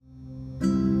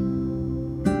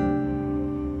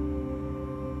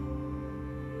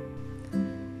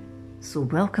So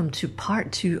welcome to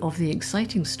part 2 of the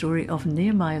exciting story of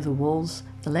Nehemiah the Walls,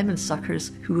 the Lemon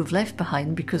Suckers, who we've left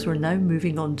behind because we're now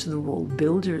moving on to the wall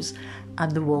builders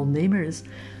and the wall namers.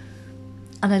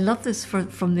 And I love this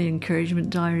from the encouragement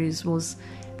diaries was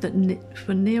that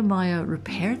when Nehemiah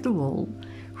repaired the wall,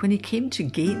 when he came to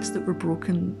gates that were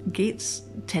broken, gates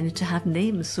tended to have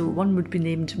names. So one would be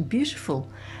named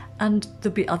Beautiful, and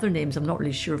there'd be other names. I'm not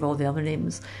really sure of all the other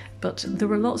names, but there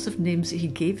were lots of names that he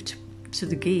gave to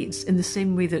the gates in the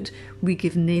same way that we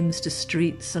give names to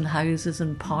streets and houses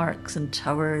and parks and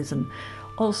towers and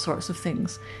all sorts of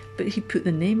things. But he put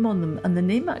the name on them, and the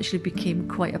name actually became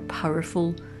quite a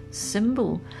powerful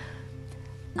symbol.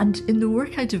 And in the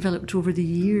work I developed over the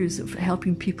years of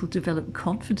helping people develop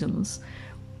confidence,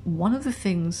 one of the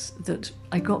things that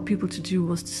I got people to do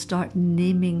was to start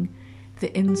naming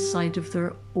the inside of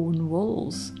their own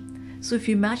walls. So if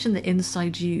you imagine the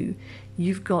inside you're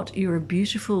a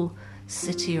beautiful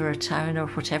city or a town or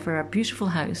whatever, a beautiful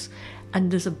house,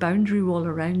 and there's a boundary wall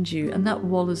around you, and that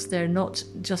wall is there not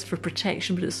just for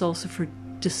protection, but it's also for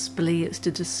display. It's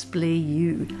to display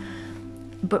you.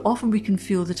 But often we can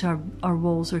feel that our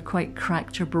walls are quite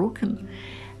cracked or broken.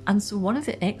 And so one of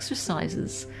the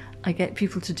exercises I get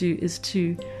people to do is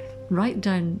to write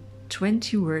down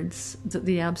 20 words that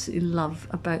they absolutely love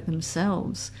about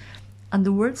themselves. And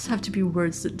the words have to be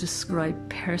words that describe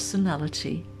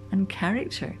personality and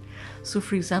character. So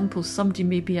for example, somebody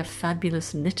may be a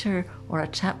fabulous knitter or a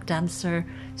tap dancer,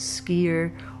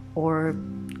 skier, or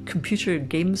computer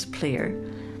games player.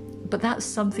 But that's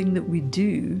something that we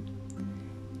do.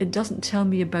 It doesn't tell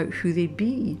me about who they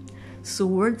be. So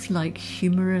words like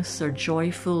humorous or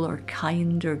joyful or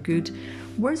kind or good,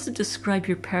 words that describe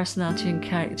your personality and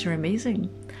character are amazing.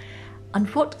 And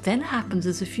what then happens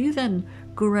is if you then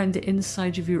go around the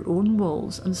inside of your own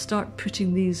walls and start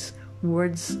putting these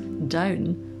words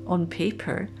down on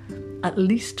paper, at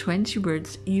least 20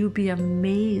 words, you'll be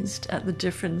amazed at the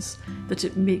difference that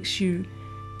it makes you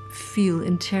feel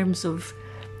in terms of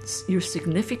your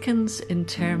significance, in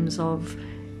terms of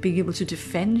being able to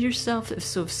defend yourself.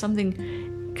 If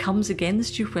something comes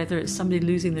against you, whether it's somebody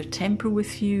losing their temper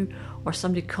with you or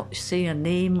somebody saying a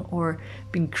name or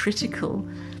being critical,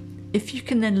 if you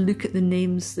can then look at the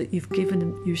names that you've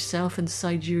given yourself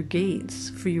inside your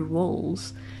gates for your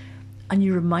walls, and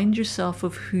you remind yourself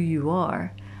of who you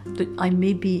are, that I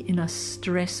may be in a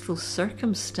stressful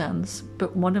circumstance,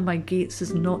 but one of my gates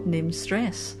is not named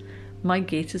stress. My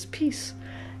gate is peace.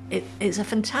 It's a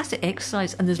fantastic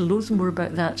exercise, and there's loads more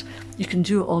about that. You can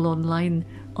do it all online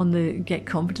on the Get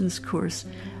Confidence course.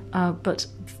 But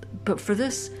for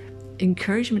this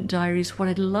encouragement diaries, what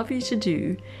I'd love you to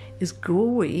do is go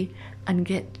away and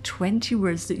get 20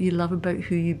 words that you love about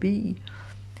who you be.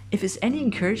 If it's any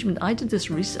encouragement, I did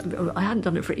this recently. I hadn't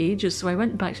done it for ages, so I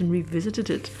went back and revisited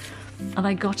it, and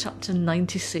I got up to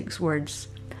 96 words.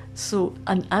 So,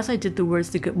 and as I did the words,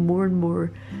 they got more and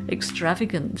more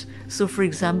extravagant. So, for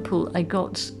example, I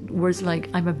got words like,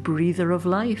 I'm a breather of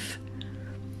life.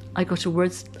 I got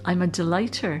words, I'm a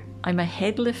delighter, I'm a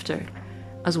head lifter,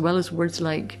 as well as words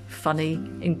like funny,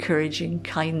 encouraging,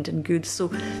 kind, and good.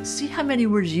 So, see how many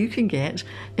words you can get.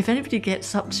 If anybody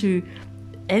gets up to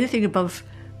anything above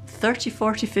 30,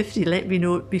 40, 50, let me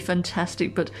know. It'd be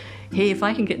fantastic. But hey, if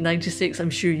I can get 96, I'm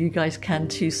sure you guys can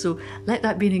too. So let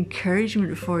that be an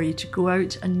encouragement for you to go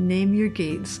out and name your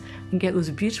gates and get those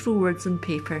beautiful words on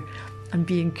paper and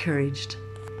be encouraged.